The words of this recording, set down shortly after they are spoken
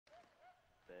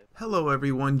Hello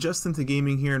everyone, Justin to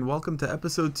Gaming here, and welcome to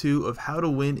episode 2 of How to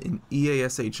Win in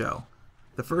EASHL.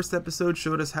 The first episode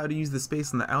showed us how to use the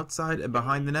space on the outside and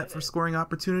behind the net for scoring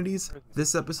opportunities.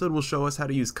 This episode will show us how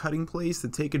to use cutting plays to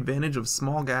take advantage of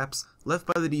small gaps left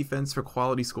by the defense for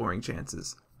quality scoring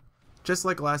chances. Just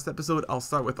like last episode, I'll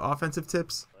start with offensive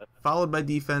tips, followed by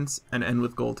defense, and end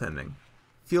with goaltending.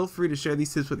 Feel free to share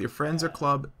these tips with your friends or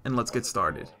club, and let's get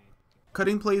started.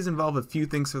 Cutting plays involve a few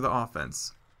things for the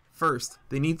offense. First,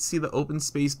 they need to see the open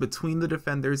space between the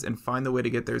defenders and find a way to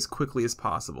get there as quickly as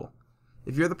possible.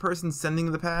 If you're the person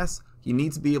sending the pass, you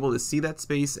need to be able to see that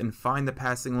space and find the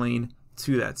passing lane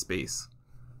to that space.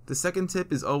 The second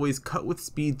tip is always cut with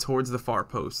speed towards the far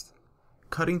post.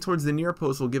 Cutting towards the near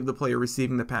post will give the player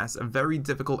receiving the pass a very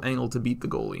difficult angle to beat the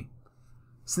goalie.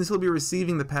 Since he'll be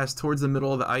receiving the pass towards the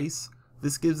middle of the ice,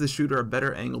 this gives the shooter a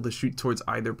better angle to shoot towards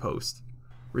either post.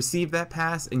 Receive that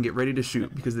pass and get ready to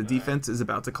shoot because the defense is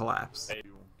about to collapse.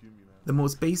 The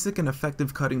most basic and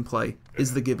effective cutting play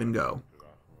is the give and go.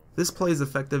 This play is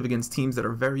effective against teams that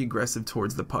are very aggressive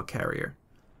towards the puck carrier.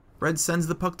 Red sends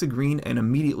the puck to Green and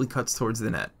immediately cuts towards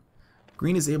the net.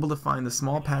 Green is able to find the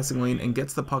small passing lane and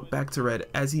gets the puck back to Red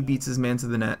as he beats his man to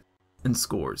the net and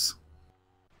scores.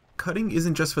 Cutting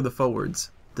isn't just for the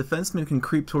forwards. Defensemen can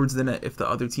creep towards the net if the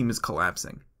other team is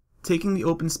collapsing. Taking the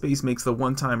open space makes the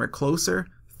one-timer closer,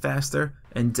 faster,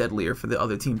 and deadlier for the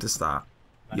other team to stop.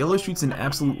 Yellow shoots an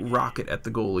absolute rocket at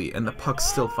the goalie and the puck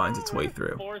still finds its way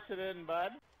through.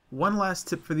 One last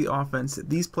tip for the offense,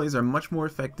 these plays are much more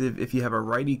effective if you have a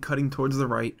righty cutting towards the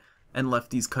right and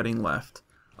lefties cutting left.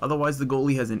 Otherwise the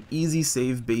goalie has an easy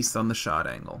save based on the shot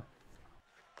angle.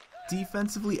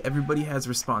 Defensively, everybody has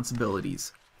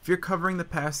responsibilities. If you're covering the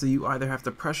passer, you either have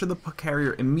to pressure the puck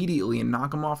carrier immediately and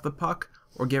knock him off the puck,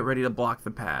 or get ready to block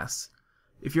the pass.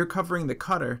 If you're covering the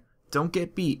cutter, don't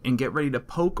get beat and get ready to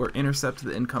poke or intercept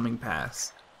the incoming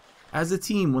pass. As a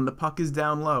team, when the puck is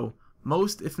down low,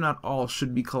 most if not all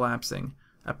should be collapsing.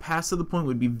 A pass to the point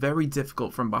would be very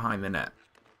difficult from behind the net.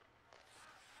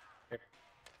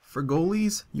 For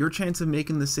goalies, your chance of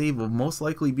making the save will most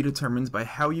likely be determined by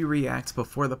how you react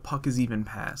before the puck is even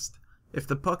passed. If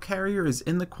the puck carrier is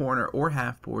in the corner or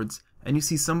half boards and you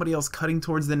see somebody else cutting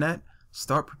towards the net,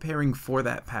 start preparing for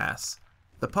that pass.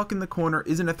 The puck in the corner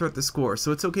isn't a threat to score,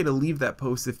 so it's okay to leave that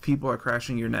post if people are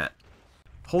crashing your net.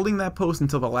 Holding that post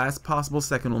until the last possible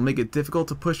second will make it difficult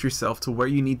to push yourself to where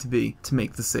you need to be to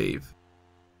make the save.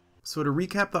 So to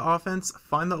recap the offense,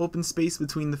 find the open space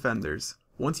between defenders.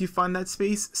 Once you find that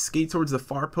space, skate towards the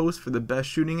far post for the best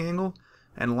shooting angle,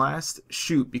 and last,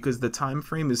 shoot because the time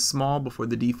frame is small before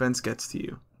the defense gets to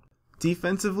you.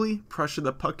 Defensively, pressure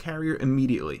the puck carrier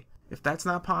immediately. If that's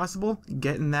not possible,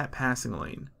 get in that passing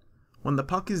lane. When the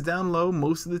puck is down low,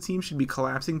 most of the team should be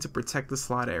collapsing to protect the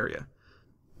slot area.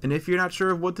 And if you're not sure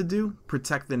of what to do,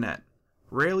 protect the net.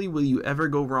 Rarely will you ever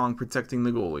go wrong protecting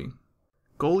the goalie.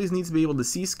 Goalies need to be able to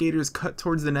see skaters cut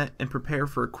towards the net and prepare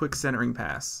for a quick centering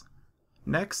pass.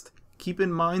 Next, keep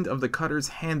in mind of the cutter's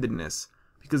handedness,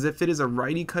 because if it is a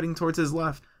righty cutting towards his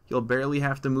left, you'll barely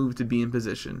have to move to be in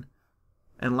position.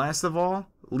 And last of all,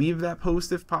 leave that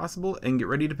post if possible and get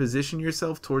ready to position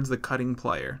yourself towards the cutting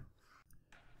player.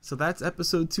 So that's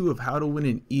episode 2 of How to Win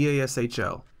in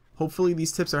EASHL. Hopefully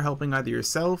these tips are helping either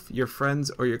yourself, your friends,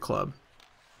 or your club.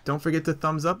 Don't forget to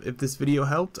thumbs up if this video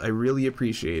helped, I really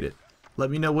appreciate it.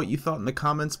 Let me know what you thought in the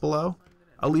comments below.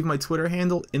 I'll leave my Twitter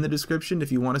handle in the description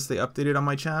if you want to stay updated on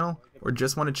my channel, or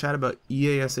just want to chat about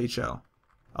EASHL.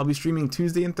 I'll be streaming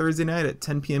Tuesday and Thursday night at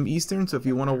 10 PM Eastern, so if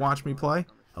you want to watch me play,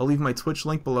 I'll leave my Twitch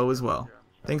link below as well.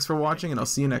 Thanks for watching and I'll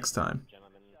see you next time.